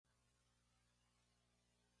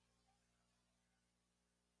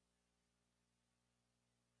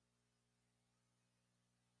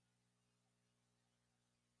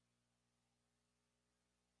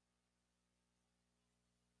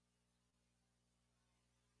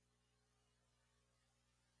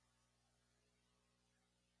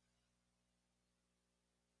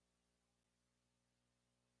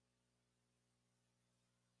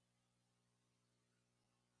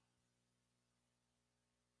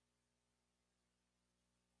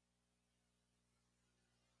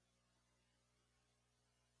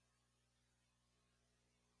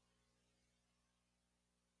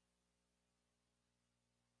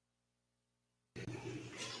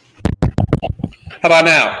How about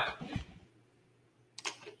now?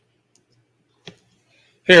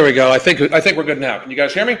 Here we go. I think we're good now. Can you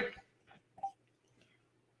guys hear me?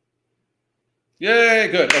 Yay,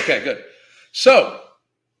 good. Okay, good. So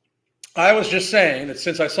I was just saying that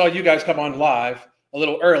since I saw you guys come on live a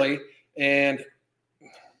little early, and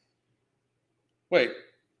wait,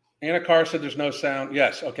 Anna Carr said there's no sound.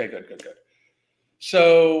 Yes. Okay, good.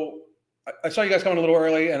 So I saw you guys coming a little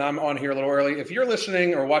early, and I'm on here a little early. If you're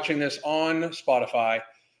listening or watching this on Spotify,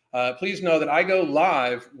 please know that I go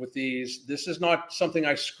live with these. This is not something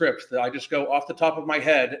I script, that I just go off the top of my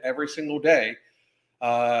head every single day.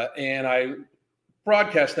 And I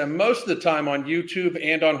broadcast them most of the time on YouTube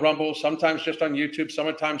and on Rumble, sometimes just on YouTube,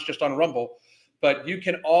 sometimes just on Rumble. But you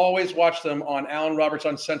can always watch them on Alan Roberts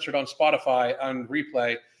Uncensored on Spotify on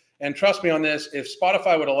replay. And trust me on this, if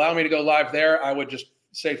Spotify would allow me to go live there, I would just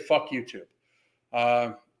say fuck YouTube.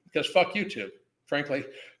 Because fuck YouTube, frankly.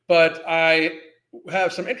 But I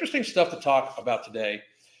have some interesting stuff to talk about today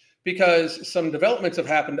because some developments have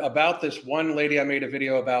happened about this one lady I made a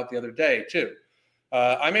video about the other day, too.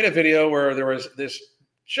 I made a video where there was this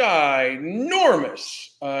ginormous,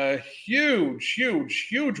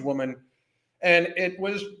 huge woman, and it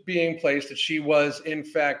was being placed that she was, in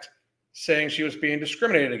fact, saying she was being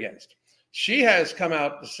discriminated against. She has come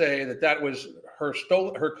out to say that that was her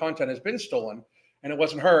content has been stolen, and it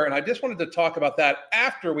wasn't her. And I just wanted to talk about that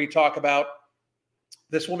after we talk about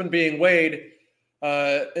this woman being weighed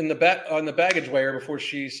on the baggage weigher before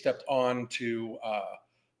she stepped onto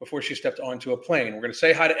a plane. We're going to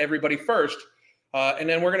say hi to everybody first, and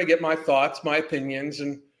then we're going to get my thoughts, my opinions,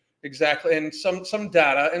 and some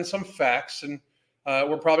data and some facts, and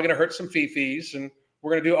we're probably going to hurt some fifis, and we're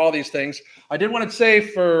going to do all these things. I did want to say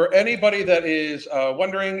for anybody that is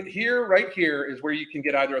wondering, right here is where you can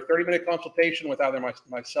get either a 30-minute consultation with either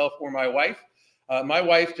myself or my wife. My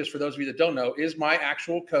wife, just for those of you that don't know, is my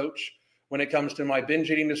actual coach when it comes to my binge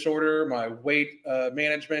eating disorder, my weight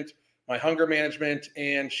management, my hunger management,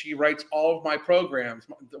 and she writes all of my programs,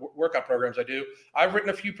 the workout programs I do. I've written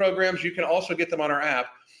a few programs. You can also get them on our app.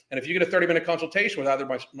 And if you get a 30-minute consultation with either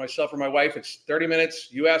myself or my wife, it's 30 minutes.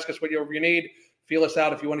 You ask us whatever you need. Feel us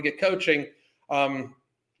out if you want to get coaching.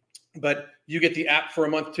 But you get the app for a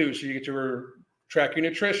month too. So you get to track your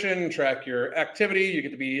nutrition, track your activity. You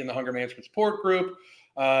get to be in the hunger management support group.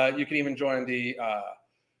 You can even join the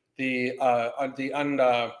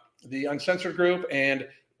uncensored group,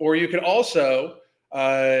 or you can also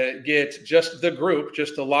get just the group,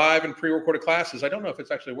 just the live and pre-recorded classes. I don't know if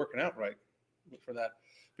it's actually working out right for that,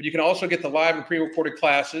 but you can also get the live and pre-recorded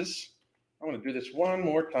classes. I want to do this one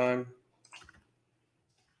more time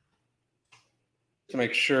to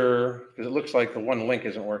make sure, because it looks like the one link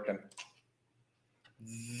isn't working.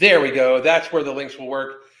 There we go. That's where the links will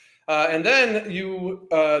work. And then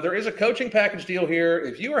there is a coaching package deal here.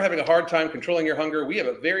 If you are having a hard time controlling your hunger, we have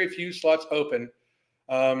a very few slots open.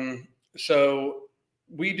 So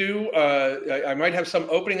we do, I might have some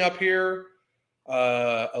opening up here in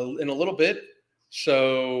a little bit.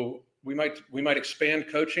 So we might expand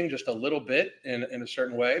coaching just a little bit in a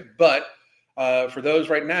certain way. But for those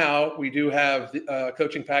right now, we do have the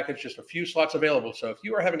coaching package, just a few slots available. So if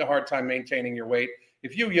you are having a hard time maintaining your weight,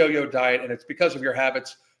 if you yo-yo diet and it's because of your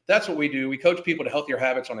habits, that's what we do. We coach people to healthier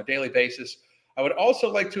habits on a daily basis. I would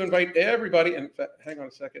also like to invite everybody, in fact, hang on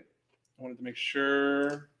a second. I wanted to make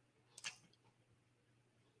sure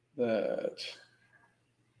that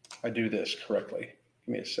I do this correctly.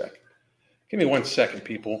 Give me a second. Give me 1 second,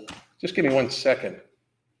 people. Just give me 1 second.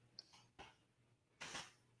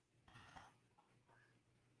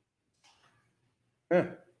 Yeah.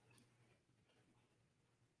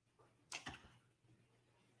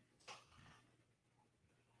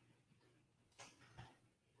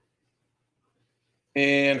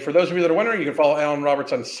 And for those of you that are wondering, you can follow Alan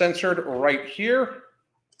Roberts Uncensored right here.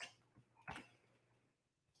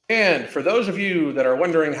 And for those of you that are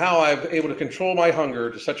wondering how I've been able to control my hunger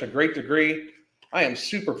to such a great degree, I am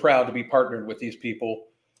super proud to be partnered with these people.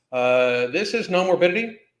 This is No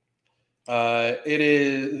Morbidity.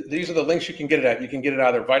 These are the links you can get it at. You can get it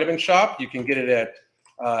either Vitamin Shop. You can get it at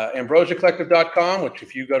ambrosiacollective.com, which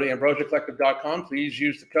if you go to ambrosiacollective.com, please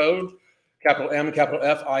use the code capital M, capital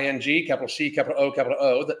F, I-N-G, capital C, capital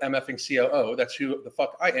O, the MFing COO. That's who the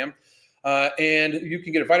fuck I am. And you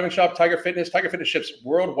can get a Vitamin Shop, Tiger Fitness. Tiger Fitness ships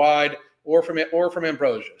worldwide or from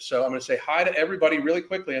Ambrosia. So I'm going to say hi to everybody really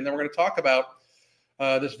quickly, and then we're going to talk about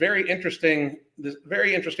this very interesting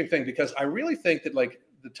thing, because I really think that like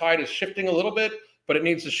the tide is shifting a little bit, but it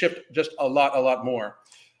needs to shift just a lot more.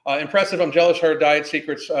 Impressive. I'm jealous. Her diet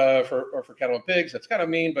secrets for cattle and pigs. That's kind of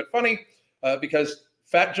mean, but funny because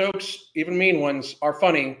fat jokes, even mean ones, are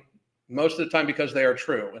funny Most of the time because they are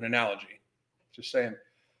true, an analogy. Just saying.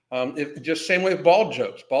 Just same way with bald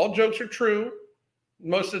jokes. Bald jokes are true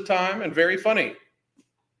most of the time and very funny.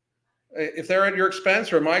 If they're at your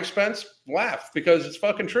expense or my expense, laugh because it's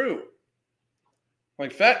fucking true.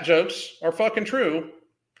 Like fat jokes are fucking true.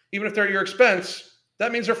 Even if they're at your expense,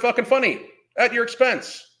 that means they're fucking funny at your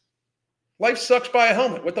expense. Life sucks by a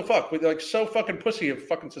helmet. What the fuck? We're like so fucking pussy of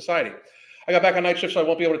fucking society. I got back on night shift, so I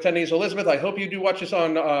won't be able to attend these. Elizabeth, I hope you do watch this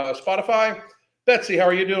on Spotify. Betsy, how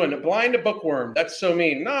are you doing? Blind bookworm. That's so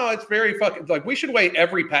mean. No, it's very fucking, like, we should weigh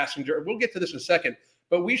every passenger. We'll get to this in a second,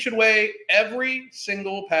 but we should weigh every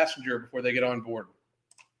single passenger before they get on board.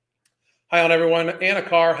 Hi on everyone. Anna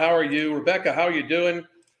Carr, how are you? Rebecca, how are you doing?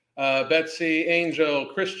 Betsy, Angel,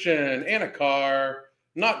 Christian, Anna Carr.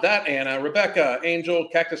 Not that Anna. Rebecca, Angel,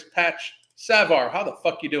 Cactus Patch, Savar. How the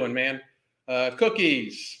fuck you doing, man?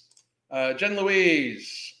 Cookies. Jen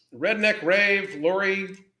Louise, Redneck Rave, Lori,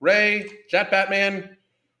 Ray, Jet Batman,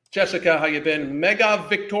 Jessica, how you been? Mega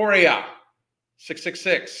Victoria,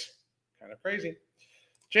 666, kind of crazy.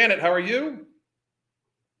 Janet, how are you?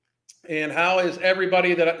 And how is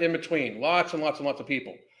everybody that in between? Lots and lots and lots of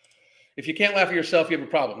people. If you can't laugh at yourself, you have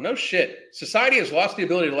a problem. No shit. Society has lost the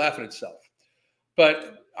ability to laugh at itself.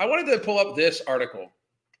 But I wanted to pull up this article,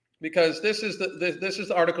 because this is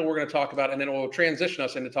the article we're going to talk about, and then it will transition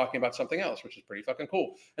us into talking about something else, which is pretty fucking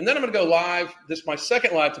cool. And then I'm going to go live. My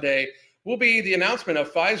second live today will be the announcement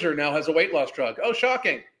of Pfizer now has a weight loss drug. Oh,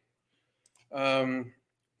 shocking.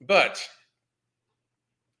 But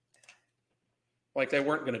like they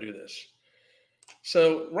weren't going to do this.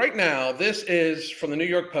 So right now, this is from the New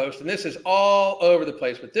York Post, and this is all over the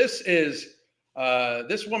place. But this is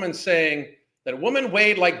this woman saying that a woman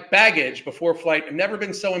weighed like baggage before flight and never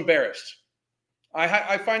been so embarrassed.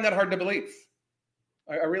 I find that hard to believe.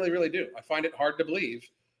 I really, really do. I find it hard to believe.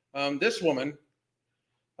 This woman,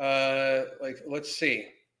 let's see.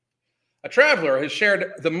 A traveler has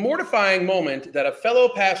shared the mortifying moment that a fellow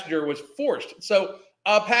passenger was forced. So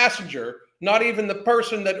a passenger, not even the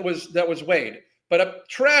person that was weighed, but a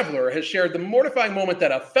traveler has shared the mortifying moment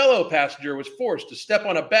that a fellow passenger was forced to step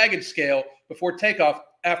on a baggage scale before takeoff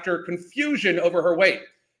after confusion over her weight.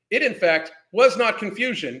 It, in fact, was not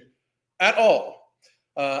confusion at all.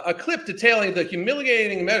 A clip detailing the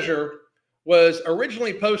humiliating measure was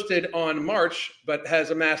originally posted on March, but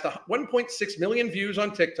has amassed 1.6 million views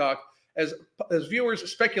on TikTok as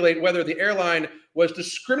viewers speculate whether the airline was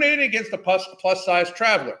discriminating against a plus-size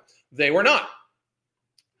traveler. They were not.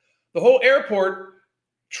 The whole airport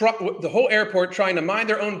trying to mind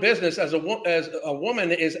their own business as a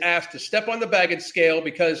woman is asked to step on the baggage scale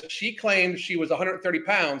because she claimed she was 130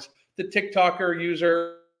 pounds. The TikToker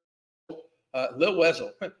user, Lil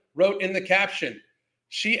Weasel, wrote in the caption,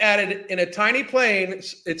 she added, in a tiny plane,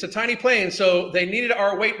 it's a tiny plane, so they needed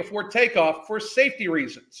our weight before takeoff for safety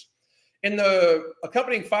reasons. In the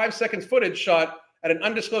accompanying 5 seconds footage shot at an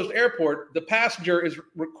undisclosed airport, the passenger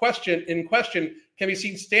in question can be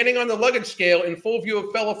seen standing on the luggage scale in full view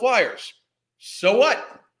of fellow flyers. So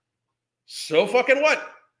what? So fucking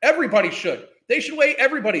what? Everybody should. They should weigh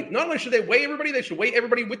everybody. Not only should they weigh everybody, they should weigh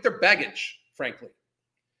everybody with their baggage, frankly,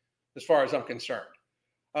 as far as I'm concerned.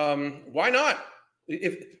 Why not?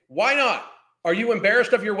 Why not? Are you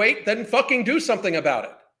embarrassed of your weight? Then fucking do something about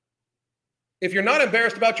it. If you're not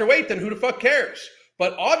embarrassed about your weight, then who the fuck cares?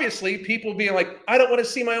 But obviously, people being like, I don't want to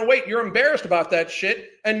see my own weight. You're embarrassed about that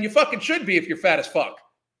shit. And you fucking should be if you're fat as fuck.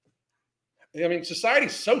 I mean,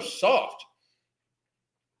 society's so soft.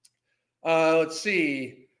 Let's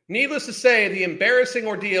see. Needless to say, the embarrassing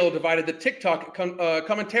ordeal divided the TikTok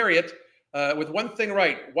commentariat with one thing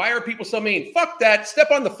right. Why are people so mean? Fuck that.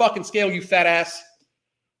 Step on the fucking scale, you fat ass.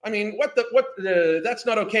 I mean, that's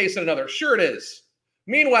not okay, said another. Sure it is.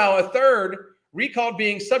 Meanwhile, a third recalled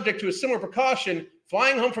being subject to a similar precaution,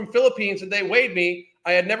 flying home from Philippines, and they weighed me.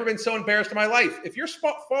 I had never been so embarrassed in my life. If you're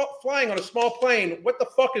flying on a small plane, what the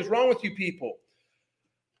fuck is wrong with you people?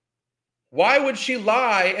 Why would she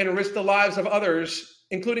lie and risk the lives of others,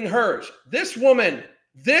 including hers? This woman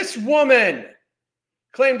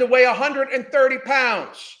claimed to weigh 130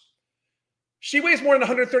 pounds. She weighs more than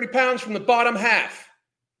 130 pounds from the bottom half.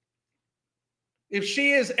 If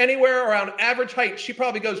she is anywhere around average height, she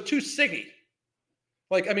probably goes 260.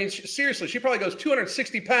 Like, I mean, seriously, she probably goes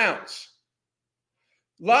 260 pounds.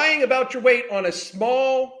 Lying about your weight on a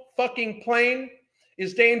small fucking plane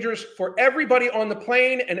is dangerous for everybody on the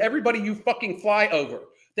plane and everybody you fucking fly over.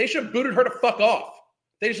 They should have booted her to fuck off.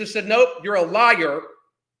 They just said, nope, you're a liar.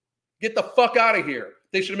 Get the fuck out of here.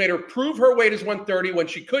 They should have made her prove her weight is 130. When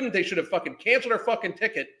she couldn't, they should have fucking canceled her fucking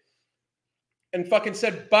ticket and fucking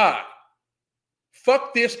said, bye.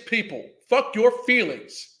 Fuck this, people. Fuck your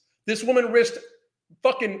feelings. This woman risked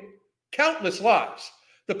fucking countless lives.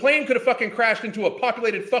 The plane could have fucking crashed into a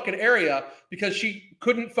populated fucking area because she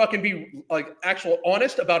couldn't fucking be like actual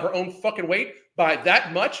honest about her own fucking weight by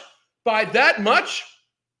that much. By that much.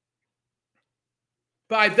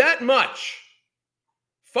 By that much.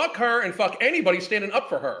 Fuck her and fuck anybody standing up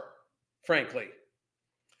for her, frankly.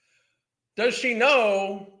 Does she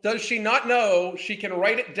know, does she not know she can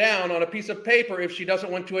write it down on a piece of paper if she doesn't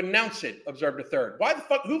want to announce it, observed a third. Why the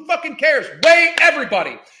fuck, who fucking cares? Weigh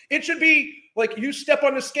everybody. It should be like you step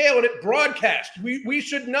on the scale and it broadcasts. We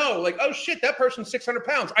should know, like, oh shit, that person's 600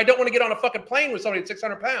 pounds. I don't want to get on a fucking plane with somebody at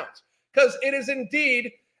 600 pounds because it is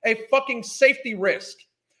indeed a fucking safety risk.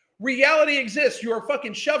 Reality exists. You are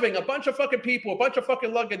fucking shoving a bunch of fucking people, a bunch of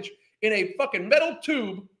fucking luggage in a fucking metal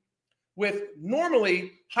tube with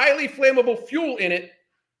normally highly flammable fuel in it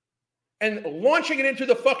and launching it into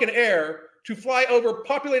the fucking air to fly over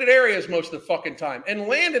populated areas most of the fucking time and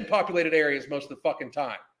land in populated areas most of the fucking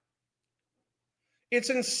time. It's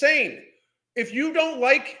insane. If you don't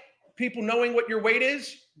like people knowing what your weight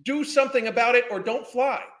is, do something about it or don't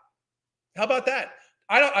fly. How about that?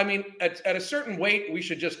 I mean, at a certain weight, we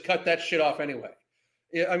should just cut that shit off anyway.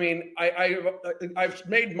 I mean, I've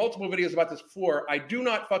made multiple videos about this before. I do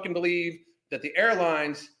not fucking believe that the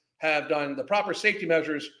airlines have done the proper safety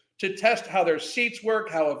measures to test how their seats work,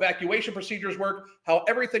 how evacuation procedures work, how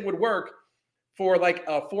everything would work for like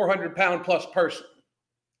a 400-pound plus person.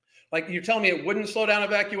 Like, you tell me it wouldn't slow down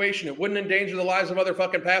evacuation, it wouldn't endanger the lives of other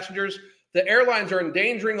fucking passengers. The airlines are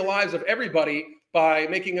endangering the lives of everybody by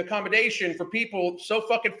making accommodation for people so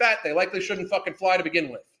fucking fat they likely shouldn't fucking fly to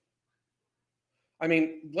begin with. I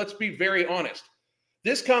mean, let's be very honest.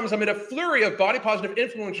 This comes amid a flurry of body positive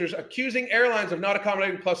influencers accusing airlines of not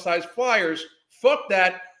accommodating plus size flyers. Fuck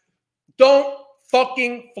that. Don't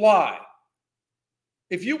fucking fly.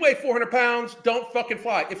 If you weigh 400 pounds, don't fucking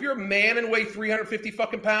fly. If you're a man and weigh 350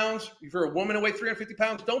 fucking pounds, if you're a woman and weigh 350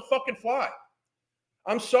 pounds, don't fucking fly.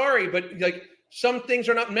 I'm sorry, but like, some things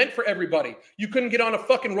are not meant for everybody. You couldn't get on a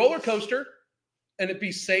fucking roller coaster and it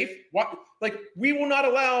be safe. What? Like, we will not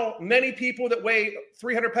allow many people that weigh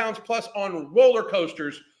 300 pounds plus on roller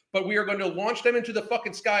coasters, but we are going to launch them into the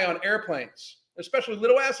fucking sky on airplanes, especially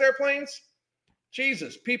little ass airplanes.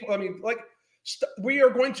 Jesus, people, I mean, like, we are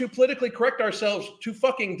going to politically correct ourselves to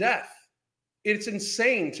fucking death. It's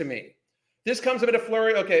insane to me. This comes amid a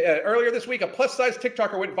flurry. Okay, earlier this week, a plus size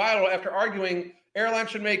TikToker went viral after arguing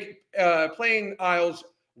airlines should make plane aisles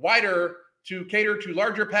wider to cater to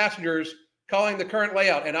larger passengers, calling the current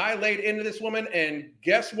layout. And I laid into this woman, and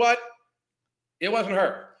guess what? It wasn't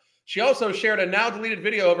her. She also shared a now deleted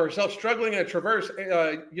video of herself struggling in a Traverse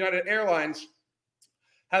United Airlines,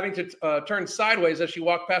 having to turn sideways as she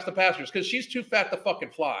walked past the passengers because she's too fat to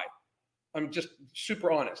fucking fly. I'm just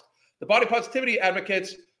super honest. The body positivity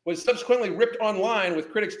advocates was subsequently ripped online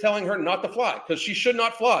with critics telling her not to fly because she should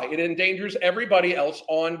not fly. It endangers everybody else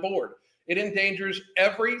on board. It endangers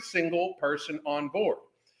every single person on board.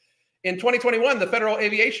 In 2021, the Federal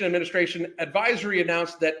Aviation Administration advisory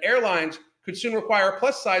announced that airlines could soon require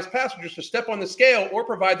plus-size passengers to step on the scale or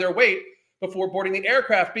provide their weight before boarding the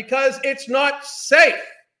aircraft because it's not safe.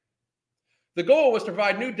 The goal was to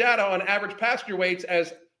provide new data on average passenger weights,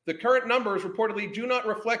 as the current numbers reportedly do not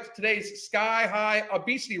reflect today's sky-high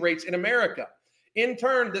obesity rates in America. In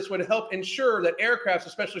turn, this would help ensure that aircrafts,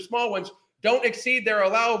 especially small ones, don't exceed their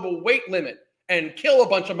allowable weight limit and kill a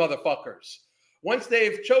bunch of motherfuckers. Once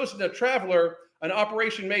they've chosen a traveler, an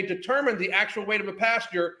operation may determine the actual weight of a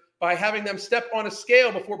passenger by having them step on a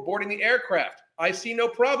scale before boarding the aircraft. I see no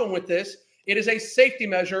problem with this. It is a safety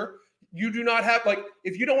measure. You do not have, like,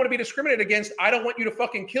 if you don't want to be discriminated against, I don't want you to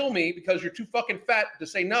fucking kill me because you're too fucking fat to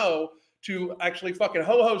say no to actually fucking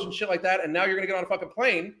ho-hos and shit like that, and now you're going to get on a fucking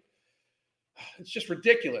plane. It's just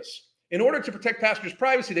ridiculous. In order to protect passengers'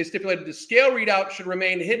 privacy, they stipulated the scale readout should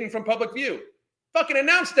remain hidden from public view. Fucking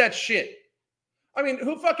announce that shit. I mean,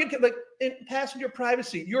 who fucking, like, in passenger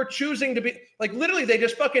privacy, you're choosing to be, like, literally they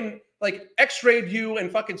just fucking, like, x-rayed you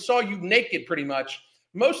and fucking saw you naked pretty much.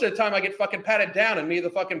 Most of the time I get fucking patted down, and me, the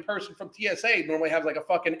fucking person from TSA, normally have like a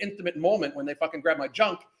fucking intimate moment when they fucking grab my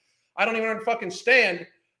junk. I don't even understand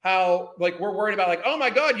how, like, we're worried about, like, oh my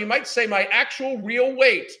God, you might say my actual real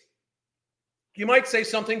weight. You might say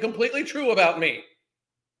something completely true about me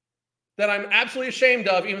that I'm absolutely ashamed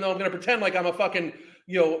of, even though I'm going to pretend like I'm a fucking,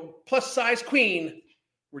 plus size queen.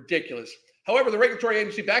 Ridiculous. However, the regulatory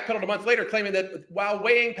agency backpedaled a month later, claiming that while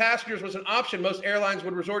weighing passengers was an option, most airlines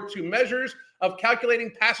would resort to measures of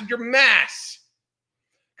calculating passenger mass.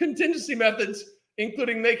 Contingency methods,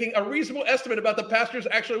 including making a reasonable estimate about the passenger's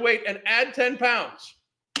actual weight and add 10 pounds.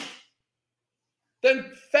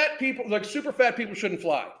 Then fat people, like super fat people, shouldn't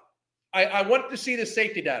fly. I want to see the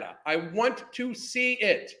safety data. I want to see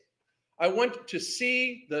it. I want to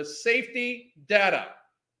see the safety data.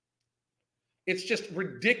 It's just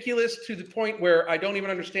ridiculous to the point where I don't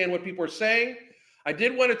even understand what people are saying. I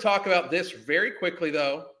did want to talk about this very quickly,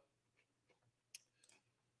 though.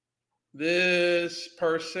 This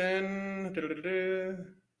person,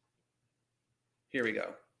 here we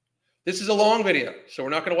go. This is a long video, so we're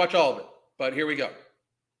not going to watch all of it, but here we go.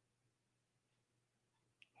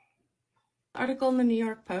 Article in the New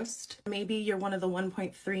York Post. Maybe you're one of the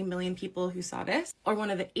 1.3 million people who saw this, or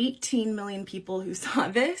one of the 18 million people who saw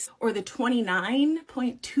this, or the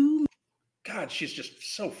 29.2. God, she's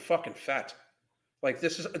just so fucking fat. Like,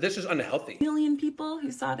 this is unhealthy. Million people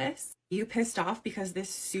who saw this. You pissed off because this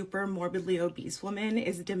super morbidly obese woman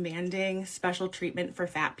is demanding special treatment for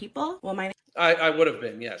fat people? Well, I would have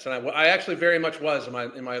been, yes, and I actually very much was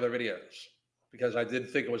in my other videos, because I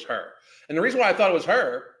did think it was her. And the reason why I thought it was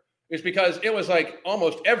her is because it was like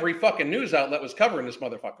almost every fucking news outlet was covering this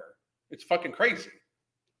motherfucker. It's fucking crazy.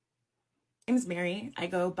 My name's Mary. I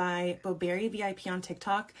go by Boberry VIP on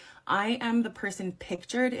TikTok. I am the person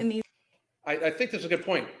pictured in these. I think this is a good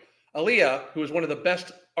point. Aaliyah, who is one of the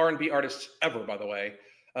best R&B artists ever, by the way,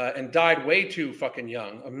 and died way too fucking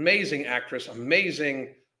young. Amazing actress,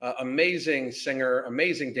 amazing singer,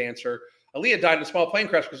 amazing dancer. Aaliyah died in a small plane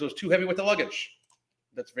crash because it was too heavy with the luggage.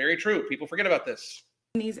 That's very true. People forget about this.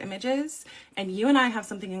 These images, and you and I have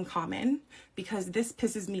something in common, because this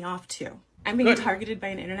pisses me off too. I'm being targeted by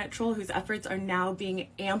an internet troll whose efforts are now being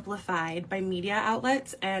amplified by media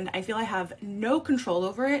outlets, and I feel I have no control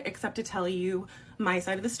over it except to tell you my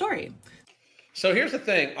side of the story. So here's the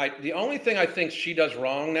thing. The only thing I think she does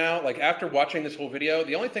wrong now, like after watching this whole video,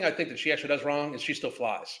 the only thing I think that she actually does wrong is she still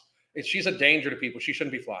flies. She's a danger to people. She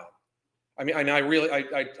shouldn't be flying. I mean,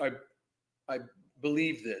 I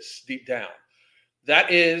believe this deep down.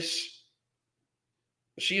 That is,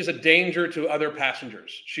 she is a danger to other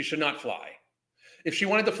passengers. She should not fly. If she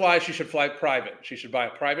wanted to fly, she should fly private. She should buy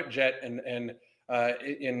a private jet, and in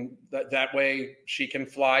that way she can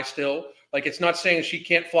fly still. Like, it's not saying she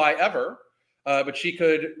can't fly ever, but she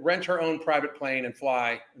could rent her own private plane and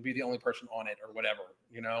fly and be the only person on it or whatever,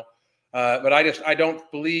 you know. But I don't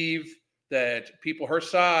believe that people her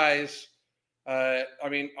size. I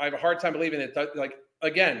mean, I have a hard time believing that. Like,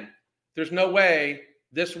 again, there's no way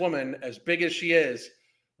this woman, as big as she is,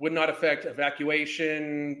 would not affect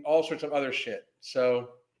evacuation, all sorts of other shit. So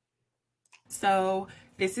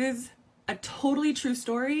this is a totally true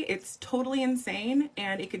story. It's totally insane,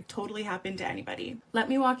 and it could totally happen to anybody. Let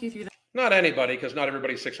me walk you through not anybody, because not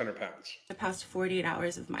everybody's 600 pounds. The past 48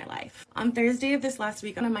 hours of my life. On Thursday of this last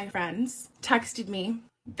week, one of my friends texted me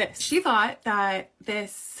this. She thought that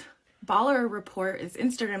this Baller Report, his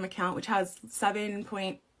Instagram account, which has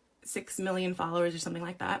 7.6 million followers or something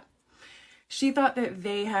like that, she thought that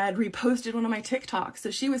they had reposted one of my TikToks.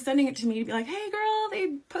 So she was sending it to me to be like, hey girl,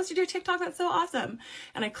 they posted your TikTok, that's so awesome.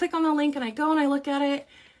 And I click on the link and I go and I look at it,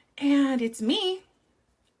 and it's me,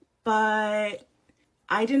 but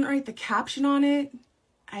I didn't write the caption on it.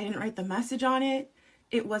 I didn't write the message on it.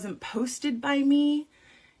 It wasn't posted by me.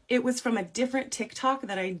 It was from a different TikTok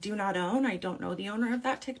that I do not own. I don't know the owner of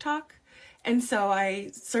that TikTok. And so I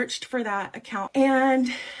searched for that account,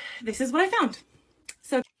 and this is what I found.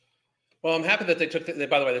 So, well, I'm happy that they took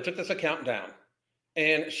by the way, they took this account down.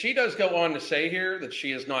 And she does go on to say here that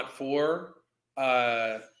she is not for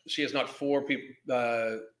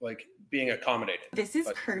people like being accommodated. This is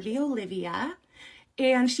Curvy Olivia,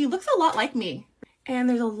 and she looks a lot like me. And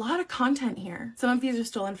there's a lot of content here. Some of these are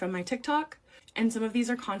stolen from my TikTok, and some of these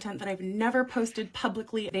are content that I've never posted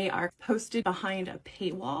publicly. They are posted behind a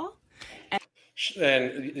paywall.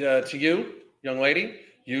 And to you, young lady,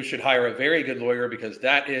 you should hire a very good lawyer, because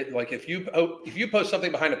that is like, if you post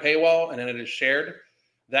something behind a paywall and then it is shared,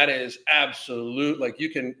 that is absolute. Like, you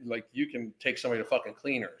can take somebody to fucking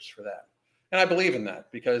cleaners for that. And I believe in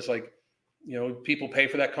that, because, like, you know, people pay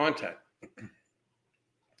for that content.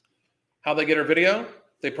 How they get her video?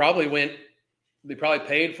 They probably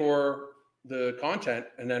paid for the content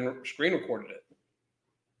and then screen recorded it,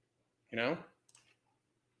 you know?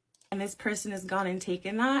 And this person has gone and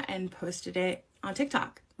taken that and posted it on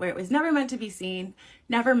TikTok, where it was never meant to be seen,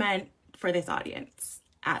 never meant for this audience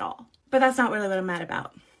at all. But that's not really what I'm mad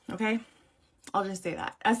about, okay? I'll just say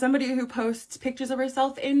that. As somebody who posts pictures of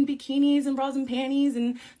herself in bikinis and bras and panties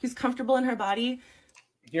and who's comfortable in her body.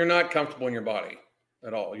 You're not comfortable in your body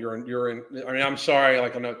at all. You're in, I mean, I'm sorry,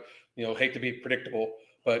 like, I'm not, you know, hate to be predictable,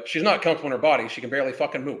 but she's not comfortable in her body. She can barely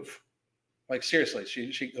fucking move. Like, seriously,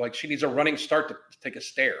 she needs a running start to take a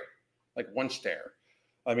stair, like one stair.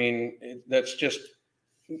 I mean, that's just,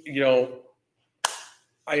 you know,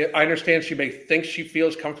 I understand she may think she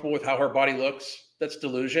feels comfortable with how her body looks. That's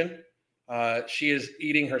delusion. She is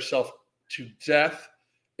eating herself to death.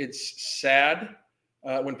 It's sad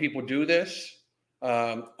when people do this.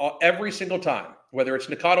 Every single time, whether it's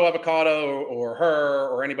Nikado Avocado or her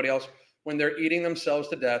or anybody else, when they're eating themselves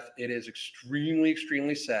to death, it is extremely,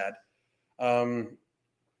 extremely sad.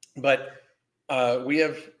 But we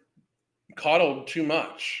have coddled too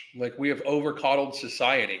much. Like, we have over coddled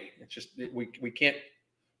society. It's just we can't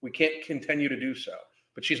continue to do so.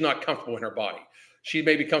 But she's not comfortable in her body. She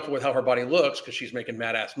may be comfortable with how her body looks because she's making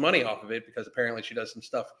mad ass money off of it, because apparently she does some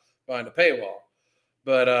stuff behind the paywall.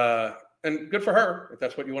 But and good for her if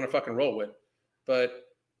that's what you want to fucking roll with. But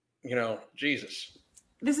Jesus.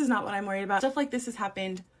 This is not what I'm worried about. Stuff like this has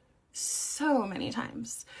happened so many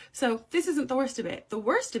times. So this isn't the worst of it. The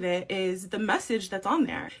worst of it is the message that's on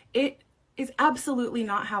there. It is absolutely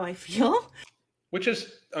not how I feel. Which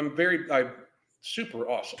is, I'm super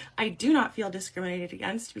awesome. I do not feel discriminated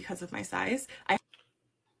against because of my size.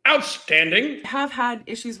 Outstanding. I have had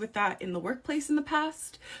issues with that in the workplace in the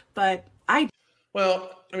past, but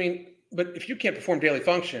but if you can't perform daily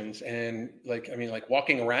functions and like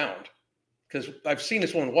walking around, because I've seen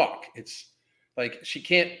this woman walk, it's like she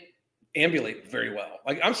can't ambulate very well.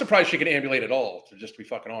 Like, I'm surprised she can ambulate at all, to just be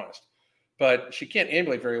fucking honest. But she can't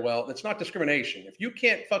ambulate very well. It's not discrimination. If you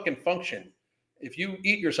can't fucking function, if you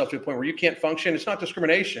eat yourself to a point where you can't function, it's not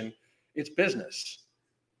discrimination, it's business.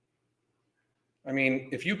 I mean,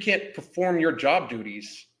 if you can't perform your job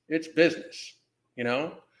duties, it's business,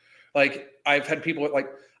 Like, I've had people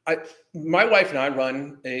my wife and I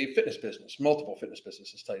run a fitness business, multiple fitness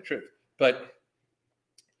businesses, to tell you the truth. But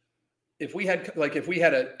if we had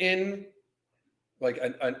an in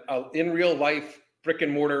real life brick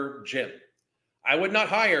and mortar gym, I would not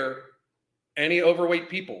hire any overweight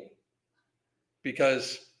people,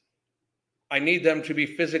 because I need them to be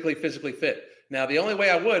physically fit. Now, the only way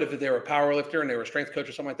I would, if they were a power lifter and they were a strength coach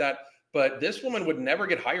or something like that, but this woman would never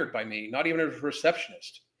get hired by me, not even as a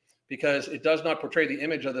receptionist, because it does not portray the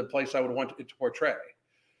image of the place I would want it to portray.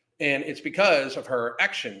 And it's because of her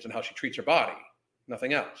actions and how she treats her body,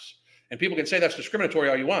 nothing else. And people can say that's discriminatory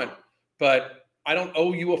all you want, but I don't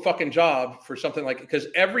owe you a fucking job for something because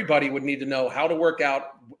everybody would need to know how to work out,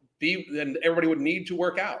 and everybody would need to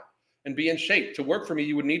work out and be in shape. To work for me,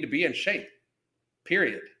 you would need to be in shape,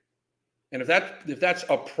 period. And if that's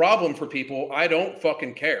a problem for people, I don't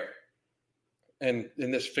fucking care. And in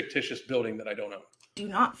this fictitious building that I don't own. Do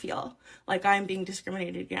not feel like I'm being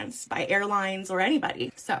discriminated against by airlines or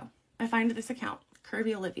anybody. So I find this account,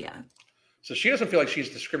 Curvy Olivia. So she doesn't feel like she's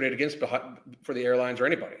discriminated against for the airlines or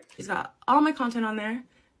anybody. She's got all my content on there.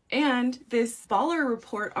 And this Baller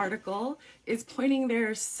Report article is pointing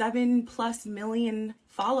their 7+ million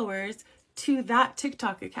followers to that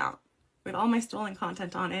TikTok account with all my stolen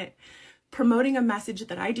content on it, promoting a message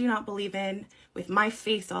that I do not believe in with my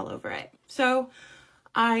face all over it. So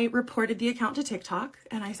I reported the account to TikTok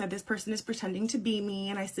and I said, this person is pretending to be me,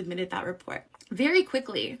 and I submitted that report. Very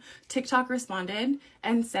quickly, TikTok responded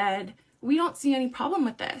and said, we don't see any problem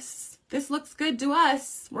with this. This looks good to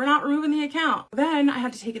us. We're not removing the account. Then I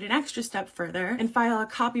had to take it an extra step further and file a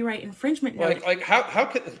copyright infringement notice. How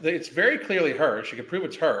could, it's very clearly her. She could prove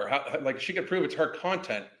it's her. She could prove it's her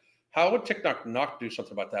content. How would TikTok not do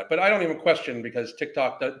something about that? But I don't even question, because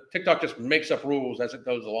TikTok just makes up rules as it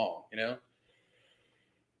goes along,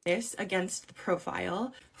 This against the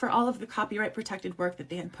profile for all of the copyright protected work that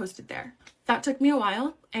they had posted there. That took me a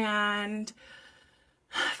while, and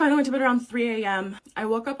finally went to bed around 3 a.m. I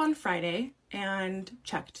woke up on Friday and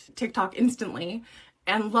checked TikTok instantly,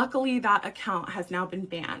 and luckily that account has now been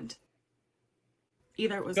banned.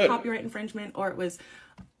 Either it was copyright infringement or it was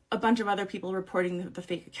a bunch of other people reporting the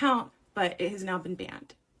fake account, but it has now been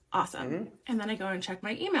banned. Awesome. Mm-hmm. And then I go and check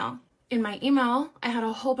my email. In my email, I had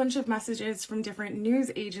a whole bunch of messages from different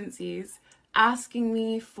news agencies asking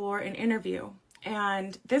me for an interview.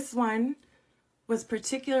 And this one was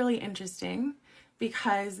particularly interesting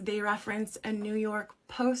because they reference a New York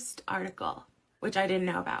Post article, which I didn't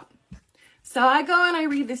know about. So I go and I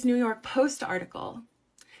read this New York Post article,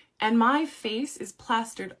 and my face is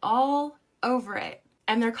plastered all over it.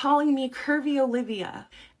 And they're calling me Curvy Olivia.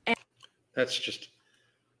 That's just,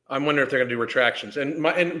 I'm wondering if they're going to do retractions.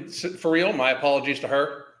 And for real, my apologies to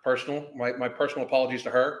her, my personal apologies to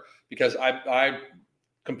her, because I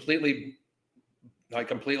completely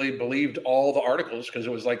believed all the articles, because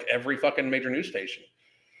it was like every fucking major news station.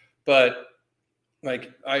 But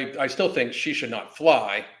I still think she should not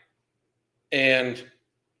fly, and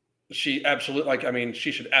she absolutely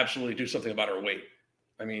she should absolutely do something about her weight.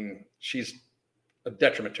 I mean, she's a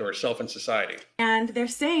detriment to herself and society. And they're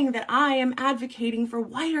saying that I am advocating for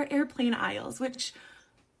wider airplane aisles, which,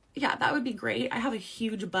 yeah, that would be great. I have a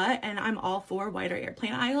huge butt and I'm all for wider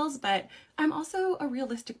airplane aisles, but I'm also a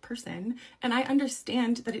realistic person and I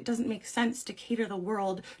understand that it doesn't make sense to cater the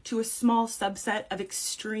world to a small subset of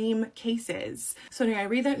extreme cases. So anyway, I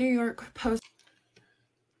read that New York Post.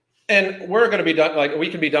 And we're going to be done, like we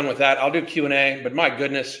can be done with that. I'll do Q&A, but my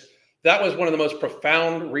goodness, that was one of the most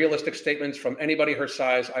profound, realistic statements from anybody her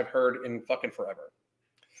size I've heard in fucking forever.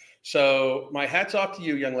 So my hat's off to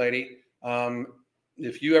you, young lady.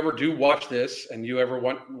 If you ever do watch this and you ever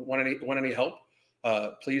want any help,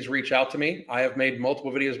 please reach out to me. I have made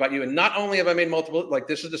multiple videos about you. And not only have I made multiple, like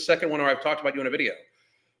this is the second one where I've talked about you in a video.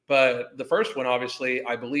 But the first one, obviously,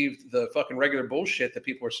 I believed the fucking regular bullshit that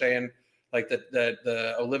people were saying, like that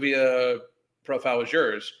the Olivia profile was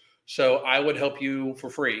yours. So I would help you for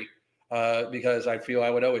free because I feel I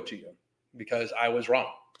would owe it to you because I was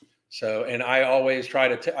wrong. So, and I always try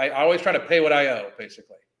to pay what I owe,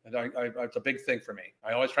 basically. And it's a big thing for me.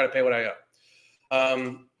 I always try to pay what I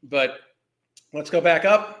owe. But let's go back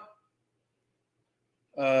up.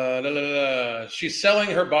 She's selling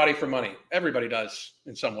her body for money. Everybody does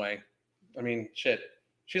in some way. I mean, shit.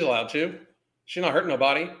 She's allowed to. She's not hurting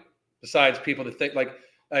nobody. Besides people that think like,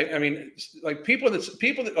 I mean, like people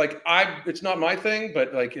that like it's not my thing,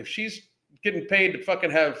 but like if she's getting paid to fucking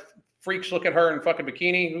have freaks look at her in fucking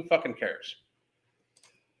bikini, who fucking cares?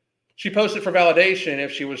 She posted for validation.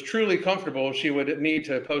 If she was truly comfortable, she would need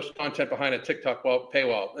to post content behind a TikTok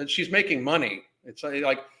paywall. And she's making money. It's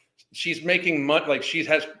like she's making money. Like she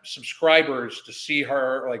has subscribers to see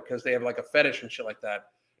her, like because they have like a fetish and shit like that,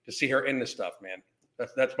 to see her in this stuff, man.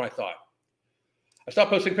 That's my thought. I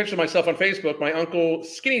stopped posting pictures of myself on Facebook. My uncle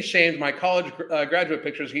skinny shamed my college graduate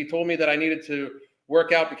pictures. He told me that I needed to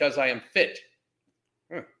work out because I am fit.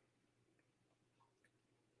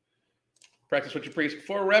 Practice what you preach.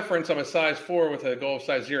 For reference, I'm a size 4 with a goal of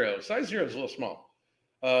size 0. Size 0 is a little small.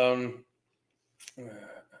 Let's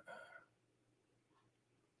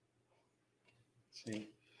see.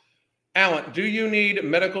 Alan, do you need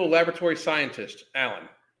medical laboratory scientist? Alan,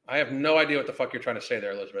 I have no idea what the fuck you're trying to say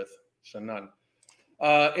there, Elizabeth. So none.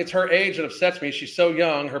 It's her age that upsets me. She's so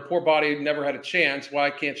young. Her poor body never had a chance. Why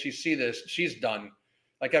can't she see this? She's done.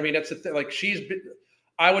 Like, I mean, that's the thing. Like,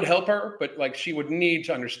 I would help her, but like, she would need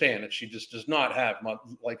to understand that she just does not have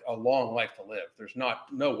like a long life to live. There's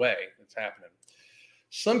no way it's happening.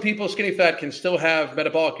 Some people, skinny fat, can still have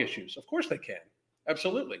metabolic issues. Of course they can.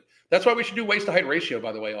 Absolutely. That's why we should do waist to height ratio,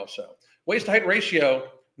 by the way, also. Waist to height ratio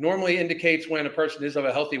normally indicates when a person is of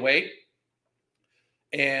a healthy weight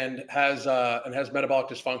and has metabolic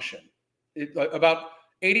dysfunction. About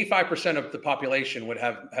 85% of the population would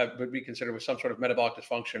be considered with some sort of metabolic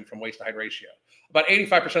dysfunction from waist to height ratio. About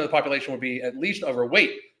 85% of the population would be at least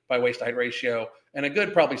overweight by waist to height ratio, and a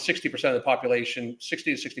good probably 60% of the population,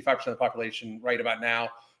 60 to 65% of the population right about now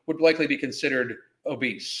would likely be considered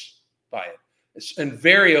obese by it. And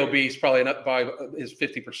very obese probably not by is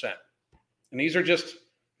 50%. And these are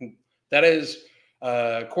that is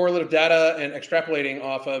correlative data and extrapolating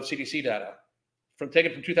off of CDC data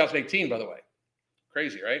taken from 2018, by the way.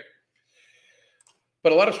 Crazy, right?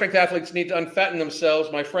 But a lot of strength athletes need to unfatten themselves.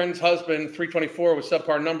 My friend's husband, 324 with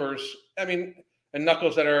subpar numbers. I mean, and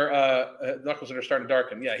knuckles that are starting to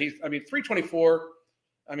darken. Yeah, 324.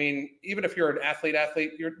 I mean, even if you're an athlete,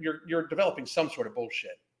 you're developing some sort of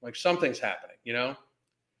bullshit. Like something's happening, you know?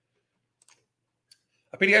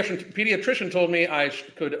 A pediatrician told me I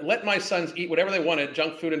could let my sons eat whatever they wanted,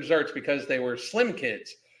 junk food and desserts, because they were slim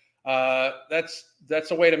kids.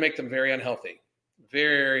 That's a way to make them very unhealthy.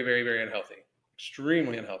 Very, very, very unhealthy.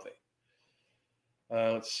 Extremely unhealthy.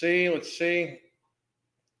 Let's see.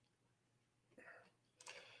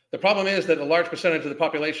 The problem is that a large percentage of the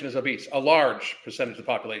population is obese. A large percentage of the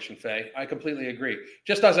population, Faye. I completely agree.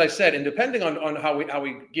 Just as I said, and depending on how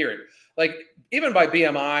we gear it, like even by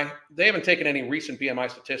BMI, they haven't taken any recent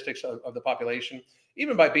BMI statistics of the population.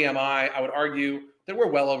 Even by BMI, I would argue that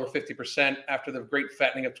we're well over 50% after the great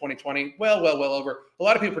fattening of 2020. Well over. A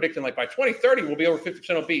lot of people predicting like by 2030, we'll be over 50%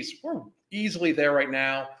 obese. We're easily there right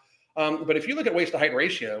now. But if you look at waist to height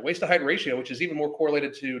ratio, which is even more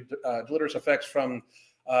correlated to deleterious effects from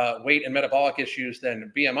weight and metabolic issues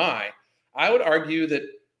than BMI, I would argue that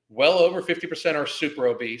well over 50% are super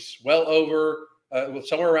obese, well over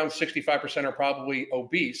somewhere around 65% are probably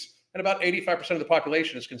obese, and about 85% of the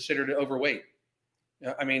population is considered overweight.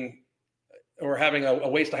 I mean, or having a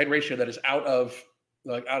waist to height ratio that is out of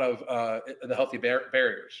the healthy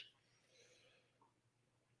barriers.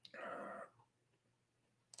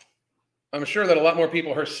 I'm sure that a lot more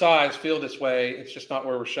people her size feel this way. It's just not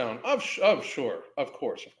where we're shown. Sure. Of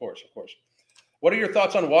course. What are your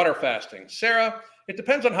thoughts on water fasting? Sarah, it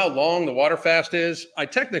depends on how long the water fast is. I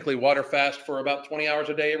technically water fast for about 20 hours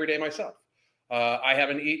a day every day myself. I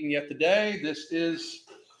haven't eaten yet today. This is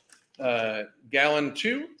gallon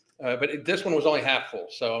 2, but this one was only half full.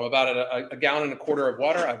 So I'm about a gallon and a quarter of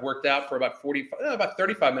water. I've worked out for about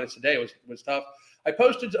 35 minutes a day. It was tough. I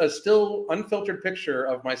posted a still unfiltered picture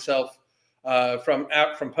of myself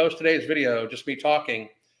from post today's video, just me talking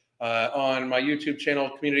on my YouTube channel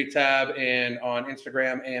community tab and on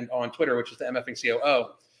Instagram and on Twitter, which is the MFing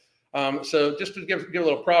COO. So just to give a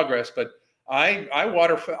little progress, but I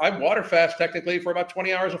water fast technically for about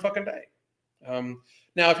 20 hours a fucking day.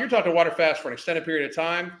 Now, if you're talking water fast for an extended period of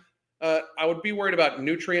time, I would be worried about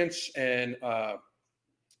nutrients and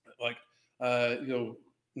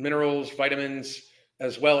minerals, vitamins,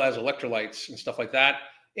 as well as electrolytes and stuff like that.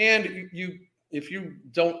 And if you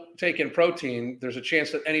don't take in protein, there's a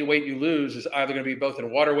chance that any weight you lose is either going to be both in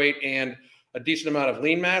water weight and a decent amount of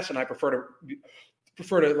lean mass. And I prefer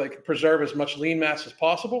to like preserve as much lean mass as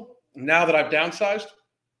possible. Now that I've downsized,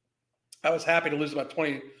 I was happy to lose about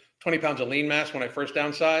 20 pounds of lean mass when I first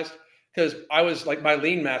downsized, because I was like, my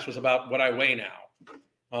lean mass was about what I weigh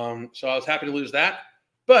now. So I was happy to lose that.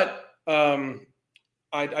 But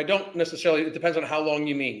I don't necessarily, it depends on how long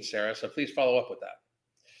you mean, Sarah. So please follow up with that.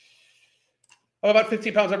 I'm about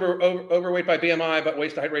 15 pounds overweight by BMI, but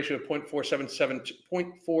waist to height ratio of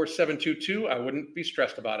 0.4722. I wouldn't be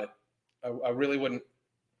stressed about it. I really wouldn't.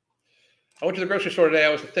 I went to the grocery store today. I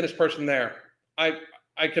was the thinnest person there. I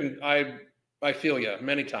feel you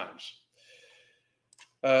many times.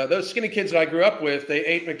 Those skinny kids that I grew up with, they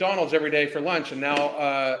ate McDonald's every day for lunch and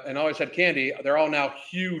now and always had candy. They're all now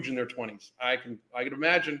huge in their 20s. I can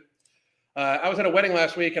imagine. I was at a wedding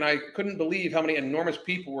last week and I couldn't believe how many enormous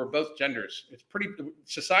people were both genders.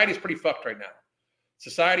 Society is pretty fucked right now.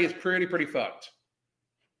 Society is pretty fucked.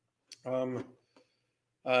 I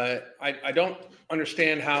don't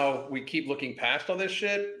understand how we keep looking past all this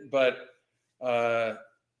shit, but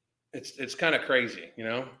it's kind of crazy, you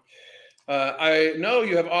know? I know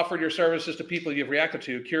you have offered your services to people you've reacted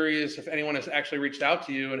to. Curious if anyone has actually reached out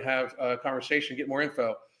to you and have a conversation, get more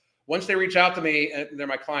info. Once they reach out to me and they're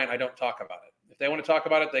my client, I don't talk about it. If they want to talk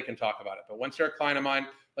about it, they can talk about it. But once they're a client of mine,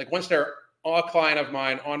 like once they're a client of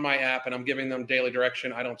mine on my app and I'm giving them daily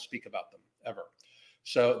direction, I don't speak about them ever.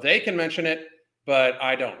 So they can mention it, but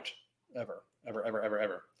I don't ever.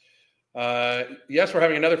 Yes, we're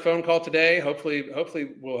having another phone call today. Hopefully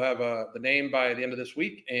we'll have the name by the end of this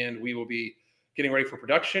week, and we will be getting ready for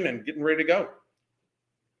production and getting ready to go.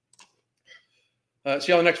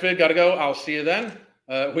 See you on the next vid. Got to go. I'll see you then.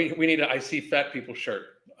 We need an I See Fat People shirt.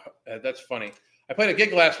 That's funny. I played a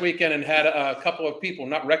gig last weekend and had a couple of people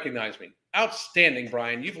not recognize me. Outstanding,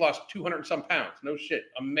 Brian. You've lost 200 and some pounds. No shit.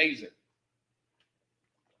 Amazing.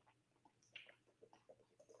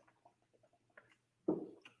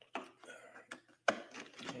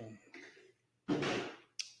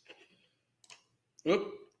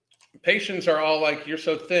 Oop. Patients are all like, you're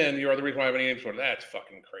so thin, you're the reason why I haven't eaten before. That's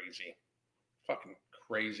fucking crazy. Fucking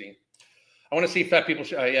crazy. I want to see fat people.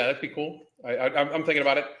 Yeah, that'd be cool. I'm thinking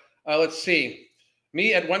about it. Let's see.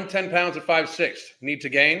 Me at 110 pounds at 5'6", need to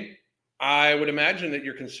gain. I would imagine that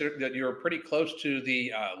you're pretty close to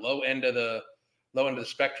the low end of the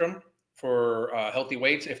spectrum for healthy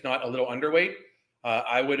weights, if not a little underweight.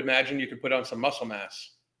 I would imagine you could put on some muscle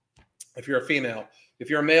mass if you're a female. If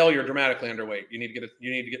you're a male, you're dramatically underweight. You need to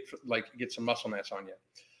get some muscle mass on you.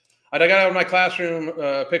 I got out of my classroom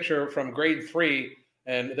picture from grade 3,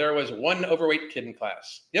 and there was one overweight kid in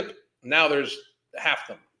class. Yep. Now there's half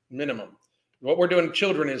them minimum. What we're doing to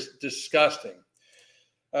children is disgusting.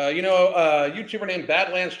 YouTuber named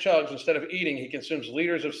Badlands Chugs, instead of eating, he consumes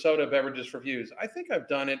liters of soda beverages for views. I think I've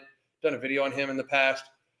done a video on him in the past.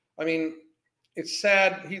 I mean, it's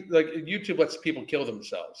sad. YouTube lets people kill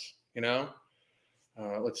themselves, you know?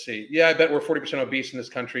 Let's see. Yeah, I bet we're 40% obese in this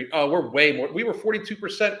country. Oh, we're way more. We were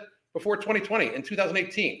 42% before 2020 in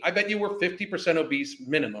 2018. I bet you were 50% obese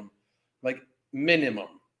minimum, like minimum.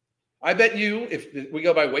 I bet you, if we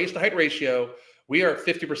go by waist to height ratio, we are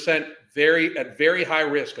 50% at very high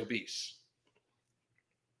risk obese.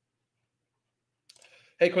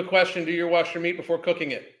 Hey, quick question. Do you wash your meat before cooking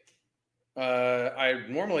it? I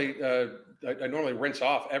normally rinse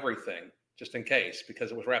off everything just in case, because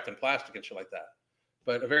it was wrapped in plastic and shit like that.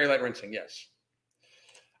 But a very light rinsing, yes.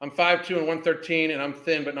 I'm 5'2" and 113, and I'm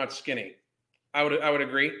thin but not skinny. I would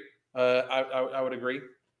agree. I would agree.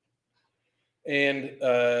 And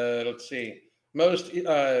let's see. Most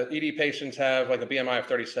ED patients have like a BMI of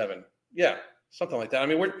 37. Yeah. something like that. I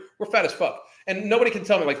mean, we're fat as fuck, and nobody can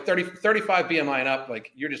tell me like 35 BMI and up,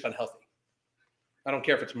 like you're just unhealthy. I don't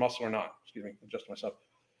care if it's muscle or not. Excuse me, adjust myself.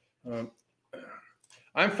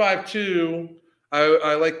 I'm 5'2".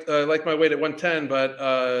 I like my weight at 110, but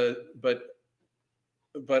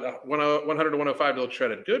 100 to 105 to look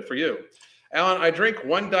shredded. Good for you, Alan. I drink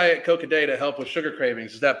one Diet Coke a day to help with sugar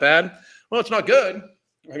cravings. Is that bad? Well, it's not good.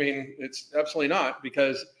 I mean, it's absolutely not,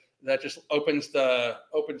 because that just opens the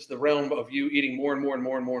realm of you eating more and more and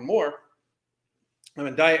more and more and more. I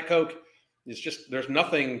mean, Diet Coke is just, there's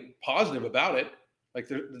nothing positive about it. Like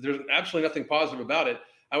there's absolutely nothing positive about it.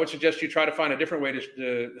 I would suggest you try to find a different way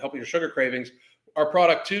to help with your sugar cravings. Our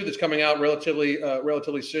product too, that's coming out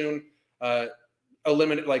relatively soon,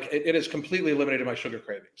 eliminate, like it has completely eliminated my sugar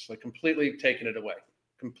cravings, like completely taken it away,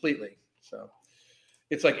 completely. So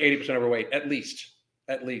it's like 80% overweight, at least.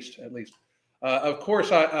 Of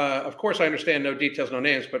course, I understand no details, no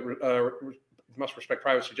names, but must respect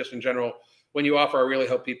privacy. Just in general, when you offer, I really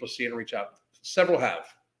hope people see it and reach out. Several have.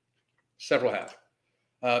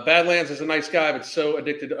 Badlands is a nice guy, but so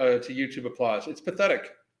addicted to YouTube applause. It's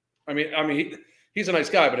pathetic. I mean, he's a nice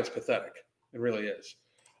guy, but it's pathetic. It really is.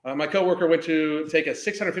 My coworker went to take a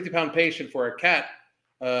 650-pound patient for a cat,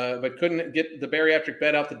 but couldn't get the bariatric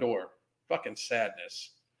bed out the door. Fucking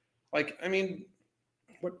sadness. Like, I mean,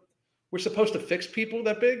 what, we're supposed to fix people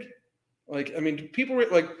that big? Like, I mean, people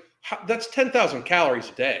like, that's 10,000 calories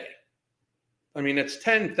a day. I mean, it's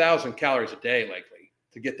 10,000 calories a day likely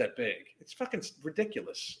to get that big. It's fucking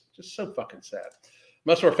ridiculous. Just so fucking sad.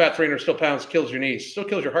 Muscle or fat 300 still pounds kills your knees. Still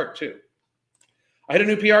kills your heart too. I hit a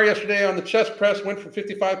new PR yesterday on the chest press, went from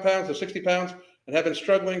 55 pounds to 60 pounds, and have been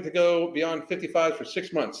struggling to go beyond 55 for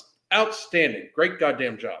 6 months. Outstanding. Great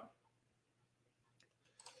goddamn job.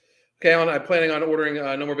 Okay, Alan, I'm planning on ordering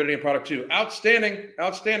No Morbidity and product 2.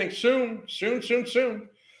 Outstanding. Soon.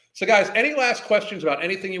 So guys, any last questions about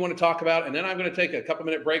anything you want to talk about? And then I'm going to take a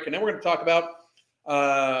couple-minute break, and then we're going to talk about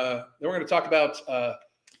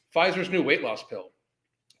Pfizer's new weight loss pill.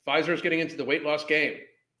 Pfizer's getting into the weight loss game.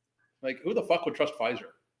 Like, who the fuck would trust Pfizer?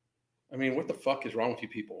 I mean, what the fuck is wrong with you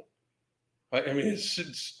people? I mean,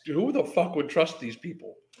 who the fuck would trust these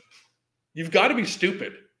people? You've got to be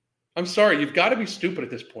stupid. I'm sorry, you've got to be stupid at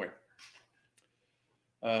this point.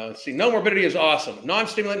 Let's see. No Morbidity is awesome.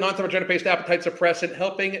 Non-stimulant, non-thermogenic-based appetite suppressant,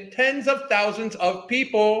 helping tens of thousands of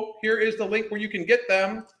people. Here is the link where you can get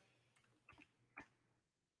them.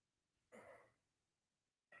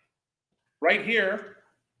 Right here.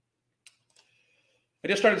 I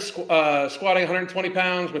just started squatting 120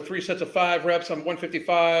 pounds with 3 sets of 5 reps. I'm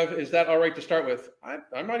 155. Is that all right to start with?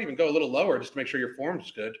 I might even go a little lower just to make sure your form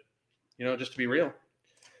is good. You know, just to be real.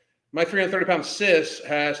 My 330-pound sis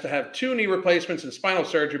has to have 2 knee replacements and spinal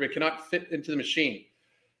surgery, but cannot fit into the machine.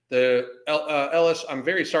 Ellis, I'm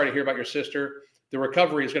very sorry to hear about your sister. The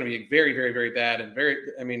recovery is going to be very, very, very bad, and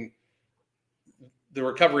the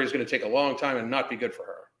recovery is going to take a long time and not be good for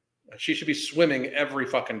her. She should be swimming every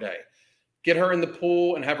fucking day. Get her in the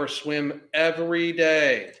pool and have her swim every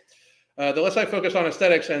day. The less I focus on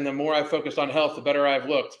aesthetics and the more I focused on health, the better I've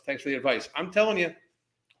looked. Thanks for the advice. I'm telling you.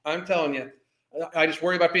 I just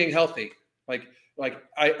worry about being healthy. Like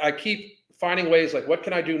I keep finding ways, like, what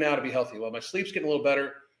can I do now to be healthy? Well, my sleep's getting a little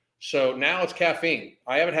better. So now it's caffeine.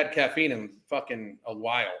 I haven't had caffeine in fucking a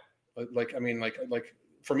while. Like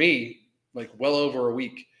for me, like well over a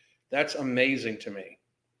week. That's amazing to me.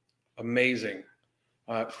 Amazing.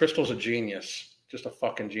 Crystal's a genius. Just a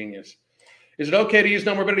fucking genius. Is it okay to use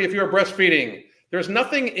No Morbidity if you are breastfeeding? There's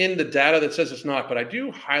nothing in the data that says it's not, but I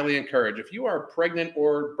do highly encourage, if you are pregnant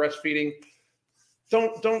or breastfeeding,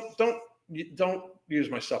 don't use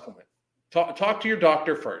my supplement. Talk to your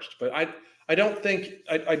doctor first. But I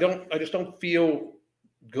just don't feel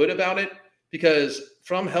good about it, because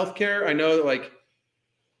from healthcare, I know that like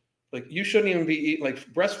you shouldn't even be like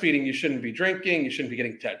breastfeeding. You shouldn't be drinking. You shouldn't be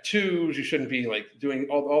getting tattoos. You shouldn't be like doing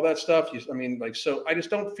all that stuff. So I just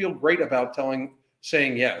don't feel great about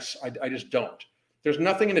saying yes. I just don't. There's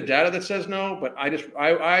nothing in the data that says no, but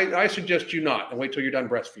I suggest you not, and wait till you're done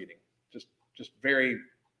breastfeeding. Just very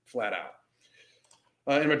flat out.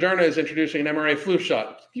 And Moderna is introducing an mRNA flu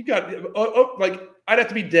shot. You got like I'd have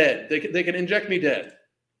to be dead. They can inject me dead.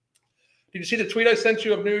 Did you see the tweet I sent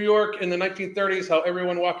you of New York in the 1930s? How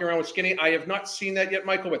everyone walking around was skinny. I have not seen that yet,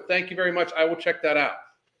 Michael, but thank you very much. I will check that out.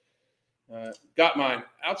 Got mine.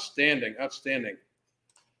 Outstanding.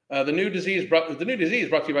 The new disease brought to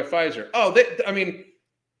you by Pfizer. Oh,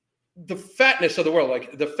 the fatness of the world.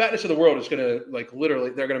 Like the fatness of the world is going to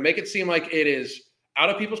literally. They're going to make it seem like it is out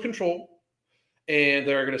of people's control, and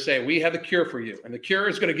they're going to say we have the cure for you, and the cure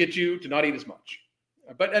is going to get you to not eat as much.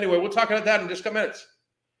 But anyway, we'll talk about that in just a couple minutes.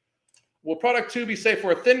 Will product 2 be safe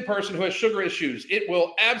for a thin person who has sugar issues? It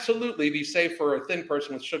will absolutely be safe for a thin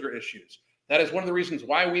person with sugar issues. That is one of the reasons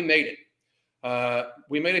why we made it.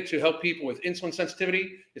 We made it to help people with insulin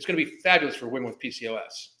sensitivity. It's going to be fabulous for women with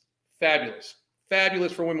PCOS. Fabulous.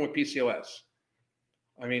 Fabulous for women with PCOS.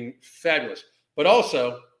 I mean, fabulous. But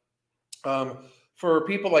also, for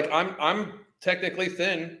people like I'm technically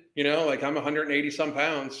thin, you know, like I'm 180 some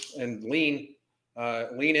pounds and lean,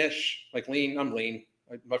 leanish, like lean. I'm lean,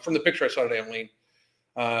 but from the picture I saw today, I'm lean,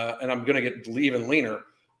 and I'm gonna get even leaner.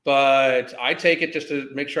 But I take it just to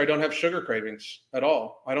make sure I don't have sugar cravings at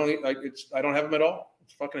all. I don't have them at all.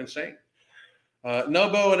 It's fucking insane.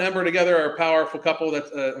 Nobo and Ember together are a powerful couple.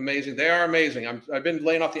 That's amazing. They are amazing. I've been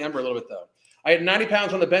laying off the Ember a little bit though. I had 90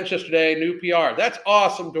 pounds on the bench yesterday, new PR. That's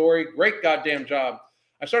awesome, Dory. Great goddamn job.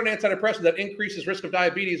 I started an antidepressant that increases risk of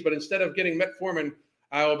diabetes, but instead of getting metformin,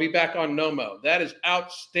 I will be back on Nomo. That is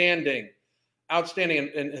outstanding.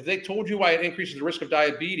 Outstanding. And if they told you why it increases the risk of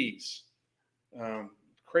diabetes,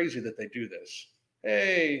 crazy that they do this.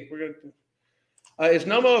 Hey, we're going to... is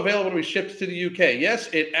Nomo available to be shipped to the UK? Yes,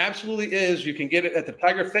 it absolutely is. You can get it at the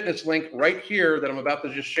Tiger Fitness link right here that I'm about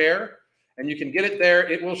to just share. And you can get it there.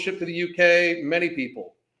 It will ship to the UK. Many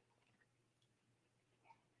people.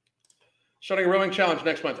 Starting a rowing challenge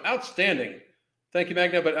next month. Outstanding. Thank you,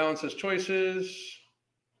 Magna. But Alan says choices.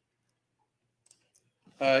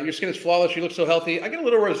 Your skin is flawless. You look so healthy. I get a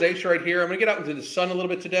little rosacea right here. I'm going to get out into the sun a little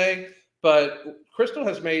bit today. But Crystal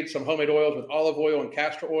has made some homemade oils with olive oil and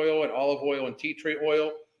castor oil and olive oil and tea tree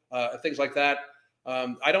oil, things like that.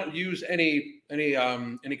 I don't use any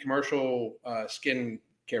commercial skin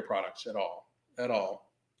care products at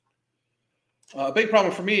all. A big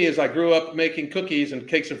problem for me is I grew up making cookies and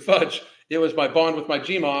cakes and fudge. It was my bond with my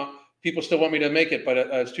GMA. People still want me to make it, but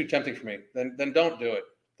it's too tempting for me. Then don't do it.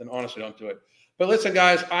 Then honestly, don't do it. But listen,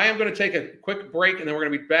 guys, I am going to take a quick break, and then we're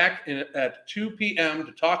going to be back at 2 p.m.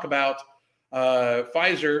 to talk about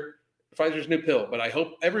Pfizer's new pill. But I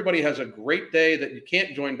hope everybody has a great day that you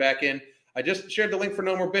can't join back in. I just shared the link for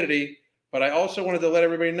No Morbidity, but I also wanted to let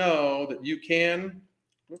everybody know that you can.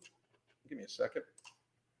 Oops, give me a second.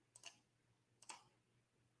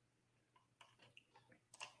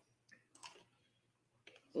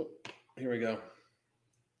 Oh, here we go.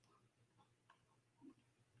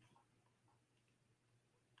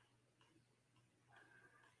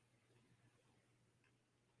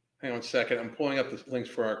 Hang on a second. I'm pulling up the links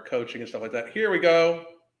for our coaching and stuff like that. Here we go.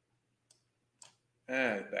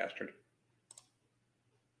 Ah, bastard.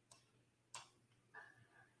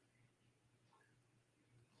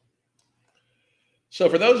 So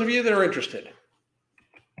for those of you that are interested,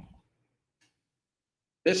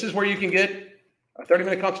 this is where you can get a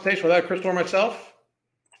 30-minute consultation without Crystal or myself.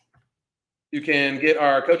 You can get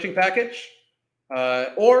our coaching package,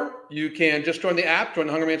 or you can just join the app, join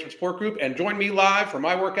the Hunger Management Support Group, and join me live for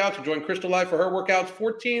my workouts, and join Crystal live for her workouts.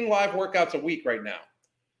 14 live workouts a week right now.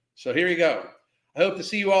 So here you go. I hope to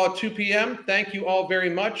see you all at 2 p.m. Thank you all very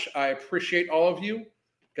much. I appreciate all of you.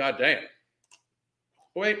 God damn.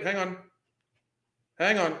 Wait, hang on.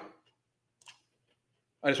 Hang on.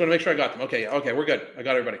 I just want to make sure I got them. Okay, we're good. I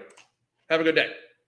got everybody. Have a good day.